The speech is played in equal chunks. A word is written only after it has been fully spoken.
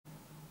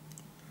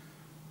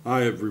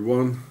Hi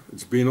everyone,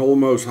 it's been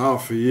almost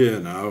half a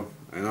year now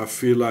and I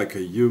feel like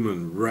a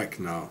human wreck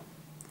now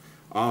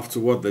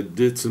after what they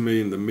did to me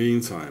in the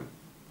meantime.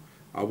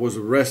 I was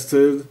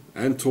arrested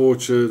and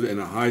tortured in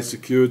a high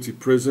security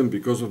prison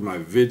because of my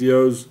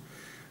videos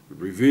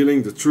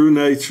revealing the true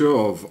nature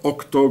of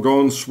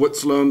Octagon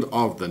Switzerland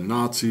of the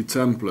Nazi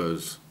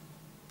Templars.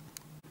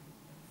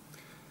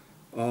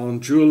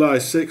 On July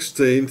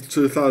 16th,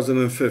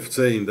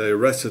 2015, they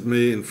arrested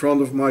me in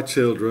front of my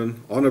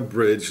children on a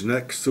bridge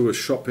next to a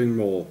shopping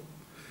mall.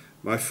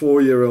 My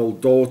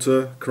 4-year-old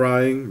daughter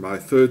crying, my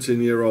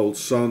 13-year-old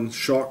son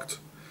shocked,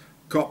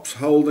 cops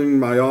holding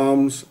my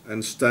arms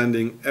and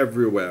standing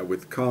everywhere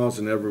with cars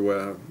and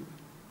everywhere.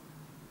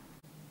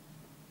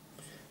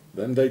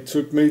 Then they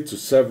took me to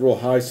several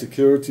high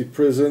security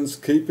prisons,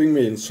 keeping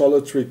me in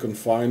solitary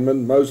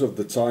confinement, most of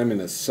the time in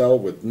a cell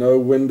with no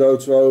window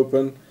to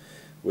open,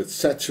 with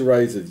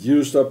saturated,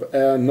 used up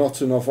air,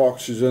 not enough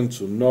oxygen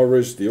to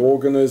nourish the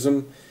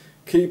organism,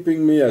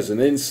 keeping me as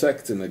an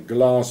insect in a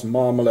glass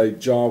marmalade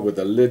jar with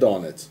a lid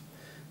on it.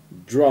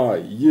 Dry,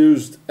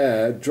 used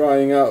air,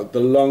 drying out the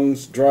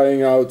lungs,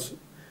 drying out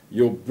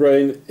your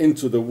brain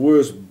into the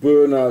worst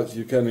burnout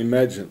you can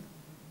imagine.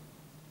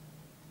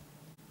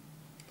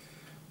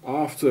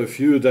 After a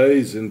few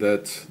days in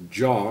that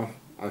jar,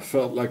 I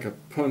felt like a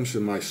punch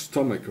in my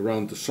stomach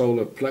around the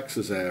solar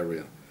plexus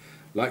area,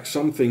 like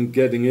something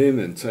getting in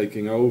and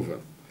taking over.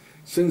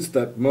 Since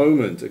that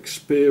moment,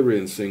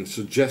 experiencing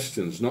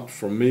suggestions not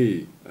from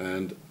me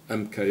and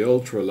MK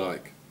Ultra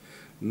like.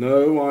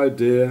 No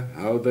idea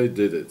how they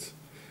did it,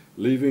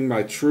 leaving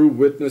my true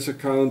witness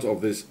account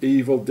of this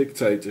evil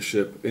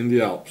dictatorship in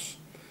the Alps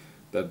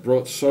that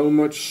brought so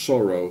much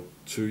sorrow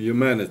to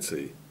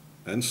humanity,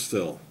 and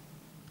still.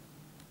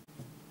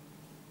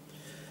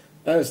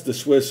 As the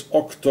Swiss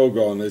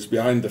Octagon is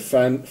behind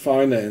the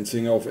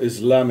financing of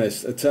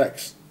Islamist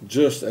attacks,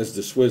 just as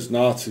the Swiss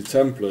Nazi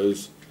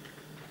Templars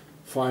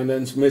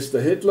financed Mr.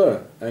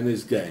 Hitler and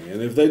his gang.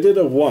 And if they did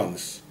it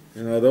once,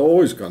 they're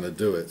always going to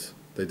do it.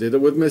 They did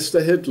it with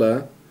Mr.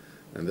 Hitler,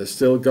 and they're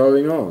still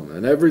going on.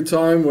 And every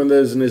time when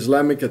there's an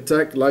Islamic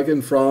attack, like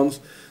in France,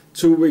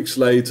 2 weeks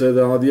later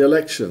there are the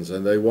elections,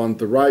 and they want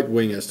the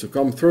right-wingers to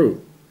come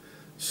through.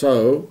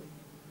 So,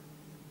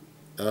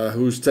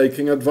 who's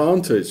taking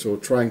advantage or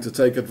trying to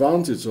take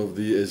advantage of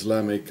the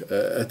Islamic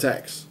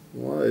attacks?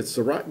 Well, it's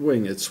the right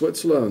wing, it's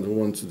Switzerland who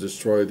wants to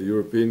destroy the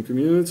European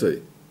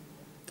community.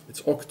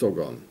 It's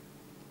Octagon,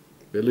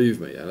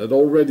 believe me. And it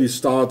already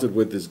started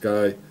with this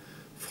guy,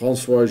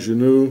 François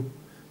Genoux,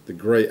 the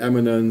grey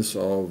eminence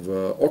of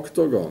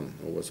Octagon,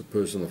 who was a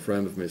personal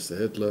friend of Mr.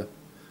 Hitler.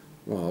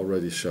 Well, I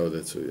already showed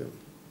it to you.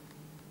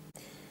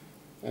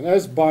 And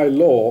as by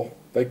law,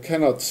 they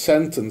cannot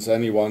sentence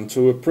anyone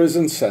to a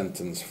prison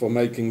sentence for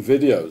making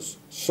videos.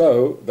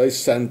 So they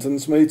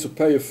sentenced me to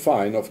pay a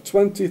fine of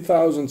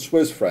 20,000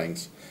 Swiss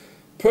francs,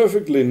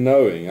 perfectly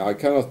knowing I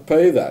cannot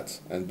pay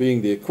that, and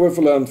being the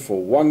equivalent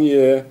for 1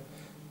 year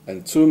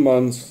and 2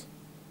 months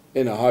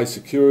in a high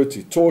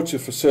security torture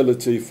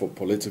facility for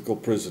political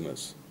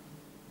prisoners.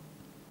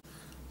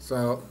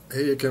 So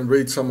here you can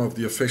read some of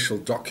the official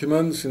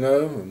documents,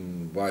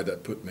 and why they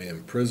put me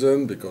in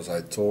prison, because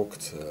I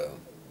talked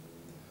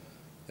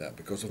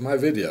because of my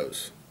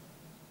videos.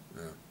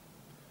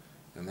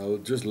 And I'll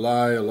just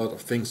lie a lot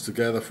of things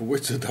together for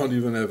which I don't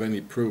even have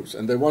any proofs.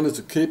 And they wanted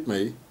to keep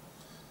me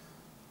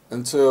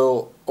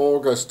until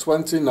August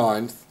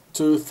 29th,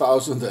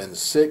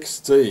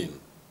 2016.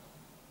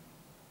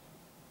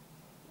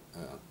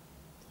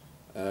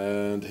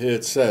 And here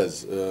it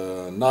says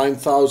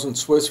 9,000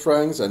 Swiss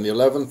francs and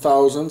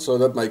 11,000, so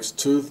that makes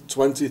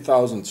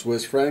 20,000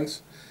 Swiss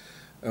francs.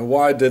 And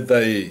why did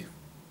they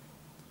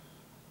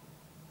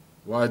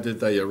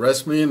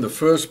arrest me in the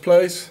first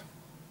place?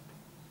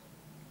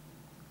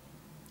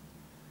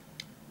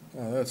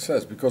 That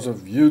says because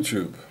of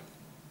YouTube.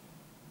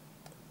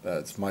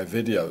 That's my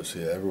videos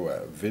here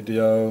everywhere.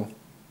 Video,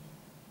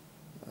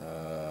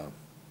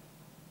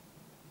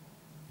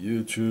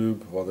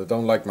 YouTube. Well, they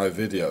don't like my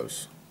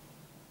videos,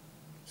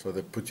 so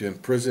they put you in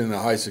prison, in a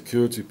high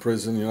security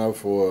prison,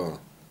 for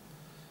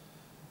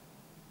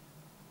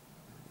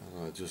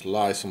just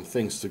lie some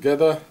things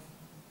together.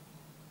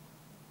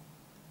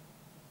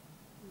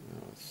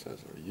 It says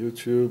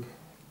YouTube.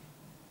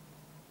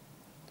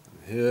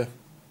 And here.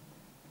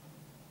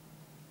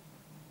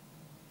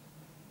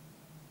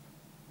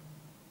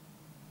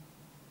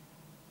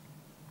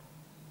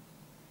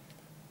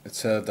 It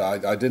said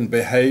I didn't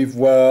behave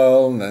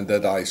well, and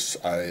that I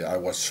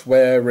was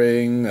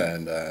swearing,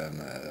 and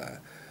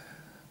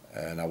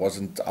I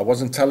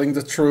wasn't telling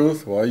the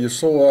truth. Well, you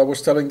saw I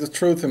was telling the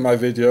truth in my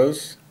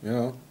videos,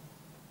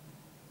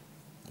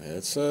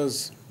 It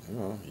says,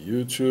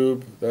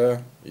 YouTube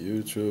there,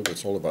 YouTube.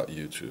 It's all about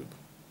YouTube.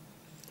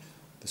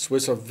 The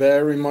Swiss are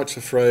very much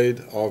afraid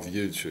of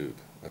YouTube,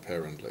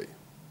 apparently.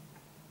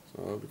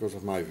 So because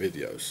of my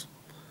videos.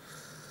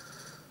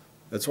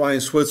 That's why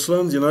in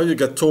Switzerland, you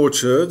get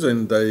tortured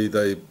and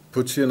they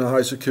put you in a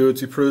high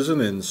security prison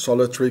in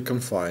solitary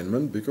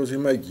confinement because you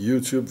make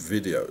YouTube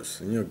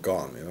videos and you're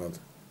gone,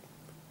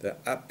 They're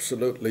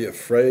absolutely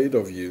afraid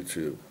of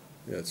YouTube.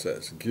 Yeah, it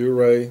says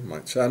Gure, my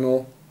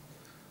channel,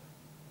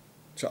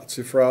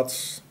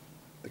 Chatsifrats,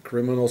 the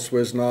criminal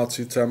Swiss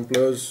Nazi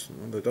Templars.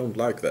 Well, they don't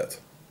like that.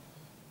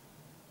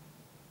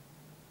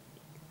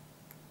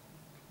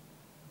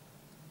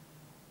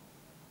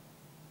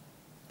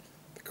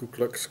 The Ku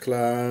Klux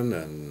Klan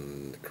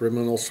and the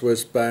criminal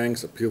Swiss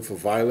banks appeal for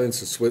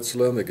violence in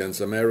Switzerland against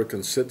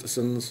American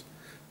citizens.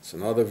 It's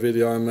another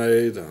video I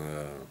made,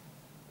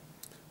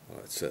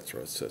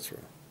 etc., etc.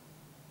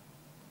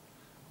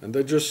 And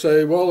they just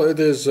say, well, it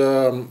is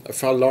a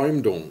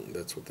Verleumdung,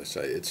 that's what they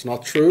say. It's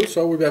not true,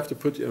 so we have to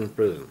put you in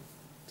prison.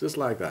 Just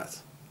like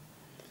that.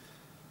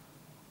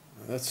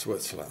 That's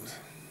Switzerland.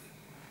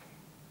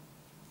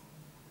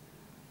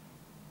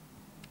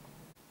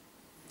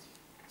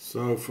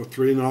 So for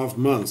 3.5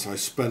 months I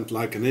spent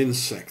like an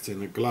insect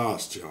in a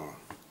glass jar,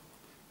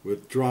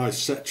 with dry,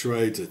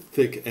 saturated,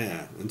 thick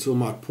air, until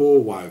my poor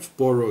wife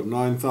borrowed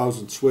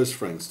 9,000 Swiss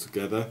francs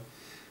together,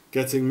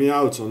 getting me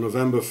out on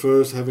November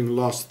 1st, having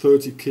lost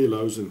 30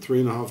 kilos in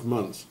 3.5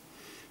 months,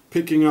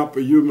 picking up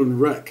a human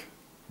wreck,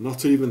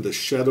 not even the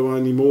shadow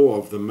anymore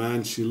of the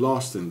man she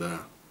lost in there.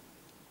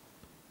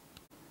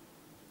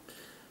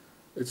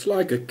 It's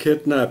like a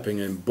kidnapping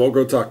in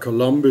Bogota,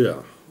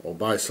 Colombia, or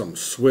by some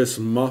Swiss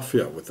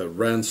mafia with a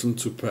ransom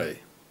to pay.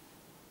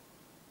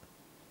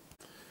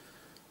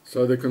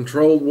 So they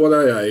controlled what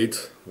I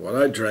ate, what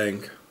I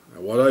drank,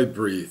 and what I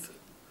breathed.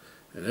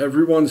 And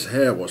everyone's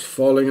hair was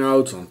falling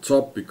out on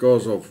top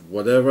because of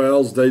whatever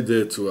else they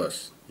did to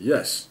us.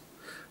 Yes,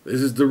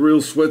 this is the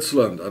real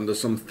Switzerland under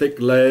some thick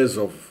layers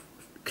of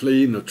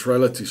clean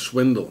neutrality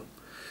swindle.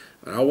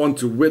 And I want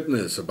to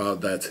witness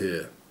about that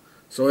here.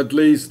 So at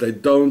least they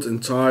don't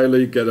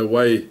entirely get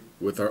away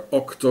with their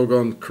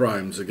octagon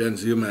crimes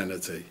against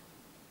humanity.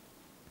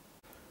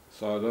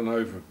 So I don't know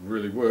if it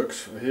really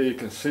works. Here you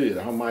can see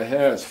it, how my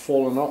hair has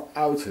fallen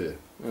out here,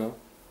 you know.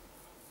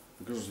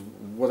 Because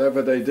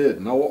whatever they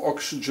did, no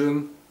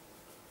oxygen,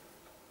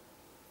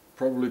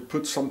 probably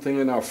put something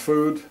in our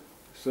food.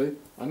 See,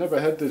 I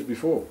never had this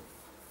before.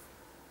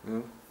 You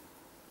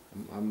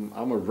know?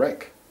 I'm a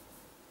wreck.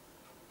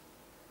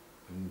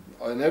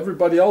 And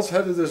everybody else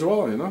had it as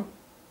well, you know.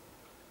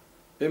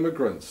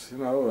 Immigrants, you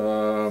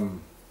know,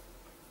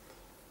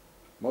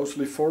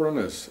 mostly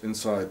foreigners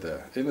inside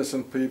there,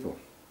 innocent people.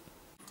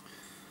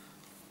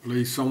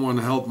 Please someone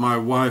help my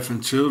wife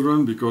and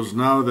children, because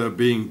now they're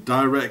being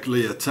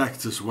directly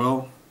attacked as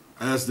well,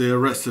 as they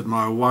arrested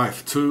my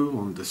wife too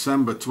on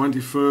December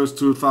 21st,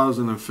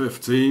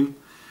 2015,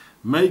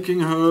 making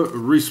her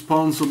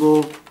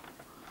responsible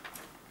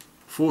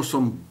for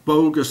some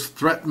bogus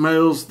threat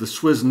mails the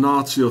Swiss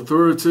Nazi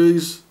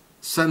authorities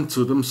sent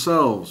to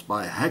themselves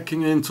by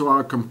hacking into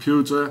our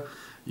computer,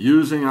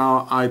 using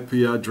our IP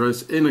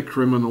address in a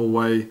criminal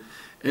way,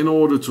 in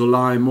order to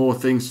lie more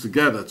things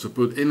together, to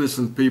put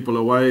innocent people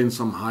away in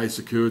some high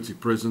security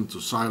prison, to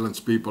silence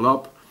people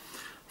up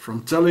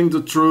from telling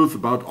the truth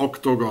about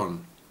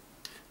Octagon.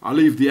 I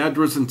leave the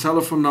address and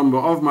telephone number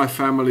of my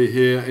family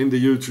here in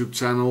the YouTube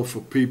channel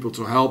for people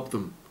to help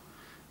them.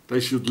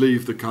 They should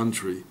leave the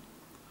country.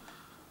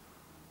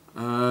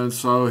 And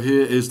so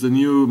here is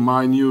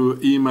my new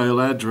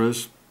email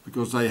address,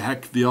 because they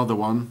hacked the other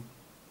one.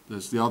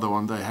 There's the other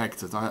one, they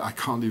hacked it. I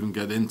can't even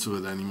get into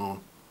it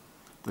anymore.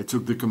 They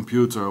took the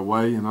computer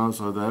away, you know,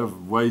 so they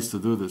have ways to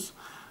do this.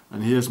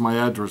 And here's my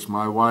address.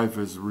 My wife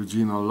is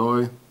Regina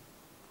Loy.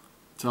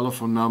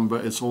 Telephone number,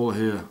 it's all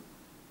here.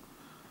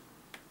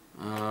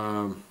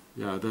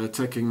 Yeah, they're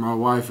attacking my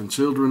wife and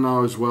children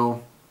now as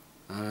well.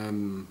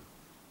 And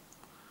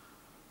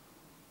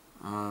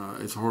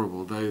it's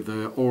horrible.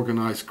 They're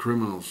organized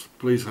criminals.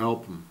 Please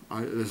help them.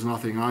 There's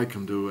nothing I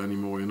can do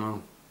anymore, you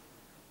know.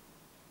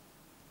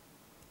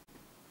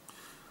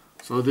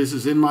 So this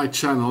is in my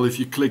channel. If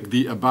you click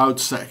the About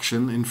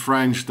section, in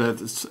French it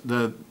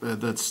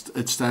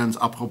stands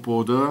à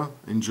propos de,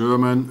 in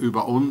German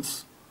über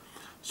uns.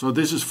 So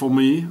this is for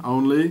me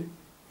only,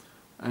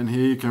 and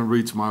here you can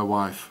reach my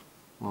wife.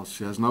 Well,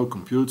 she has no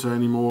computer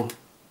anymore.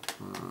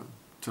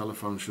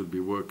 Telephone should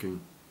be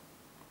working.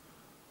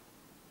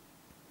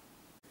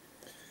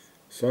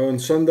 So on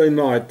Sunday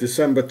night,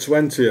 December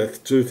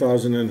 20th,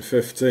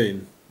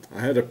 2015, I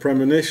had a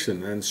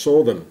premonition and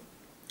saw them.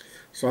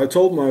 So I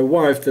told my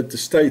wife that the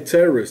state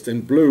terrorist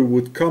in blue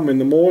would come in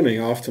the morning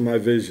after my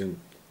vision.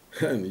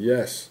 And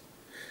yes,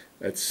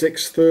 at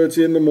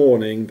 6:30 in the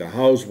morning the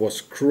house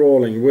was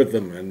crawling with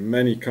them and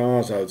many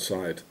cars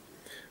outside.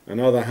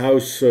 Another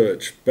house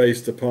search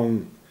based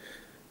upon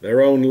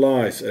their own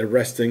lies,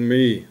 arresting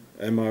me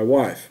and my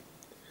wife.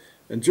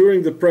 And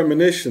during the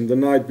premonition the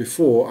night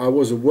before, I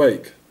was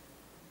awake.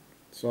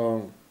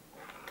 So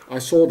I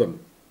saw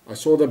them. I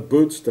saw their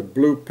boots, their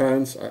blue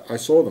pants, I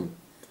saw them.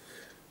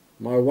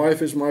 My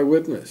wife is my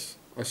witness.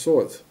 I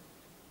saw it.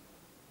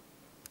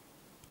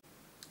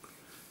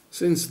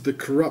 Since the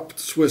corrupt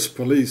Swiss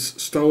police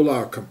stole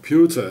our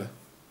computer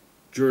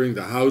during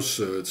the house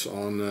search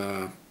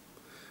on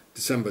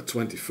December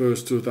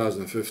 21st,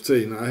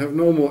 2015, I have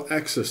no more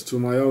access to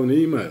my own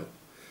email.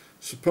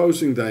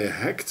 supposing they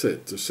hacked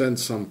it to send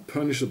some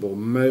punishable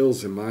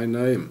mails in my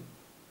name.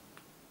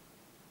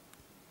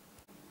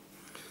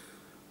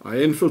 I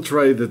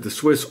infiltrated the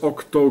Swiss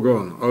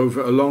Octagon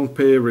over a long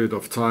period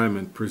of time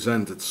and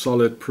presented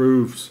solid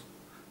proofs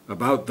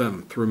about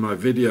them through my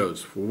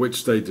videos, for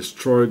which they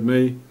destroyed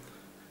me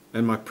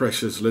and my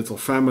precious little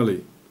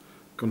family,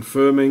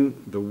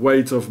 confirming the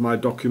weight of my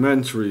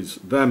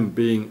documentaries, them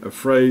being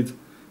afraid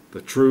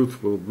the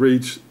truth will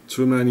reach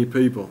too many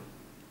people.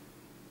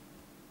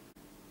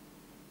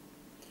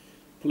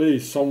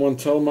 Please, someone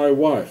tell my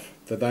wife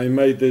that I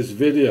made this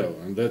video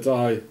and that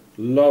I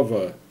love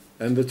her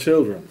and the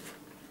children.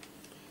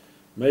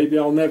 Maybe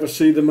I'll never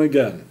see them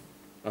again.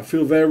 I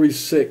feel very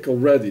sick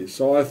already,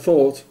 so I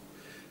thought,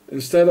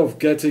 instead of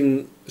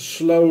getting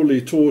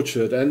slowly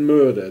tortured and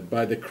murdered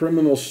by the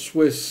criminal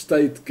Swiss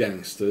state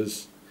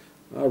gangsters,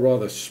 I'd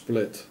rather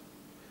split,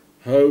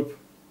 hope,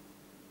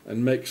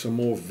 and make some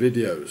more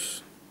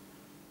videos.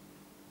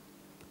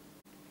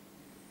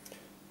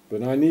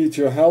 But I need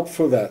your help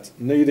for that,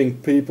 needing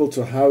people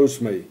to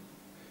house me,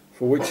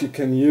 for which you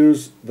can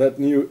use that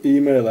new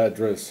email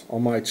address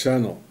on my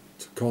channel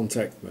to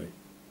contact me.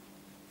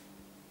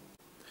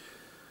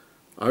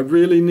 I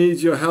really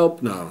need your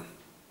help now,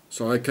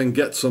 so I can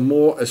get some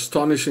more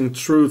astonishing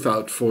truth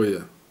out for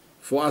you,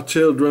 for our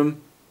children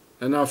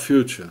and our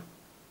future.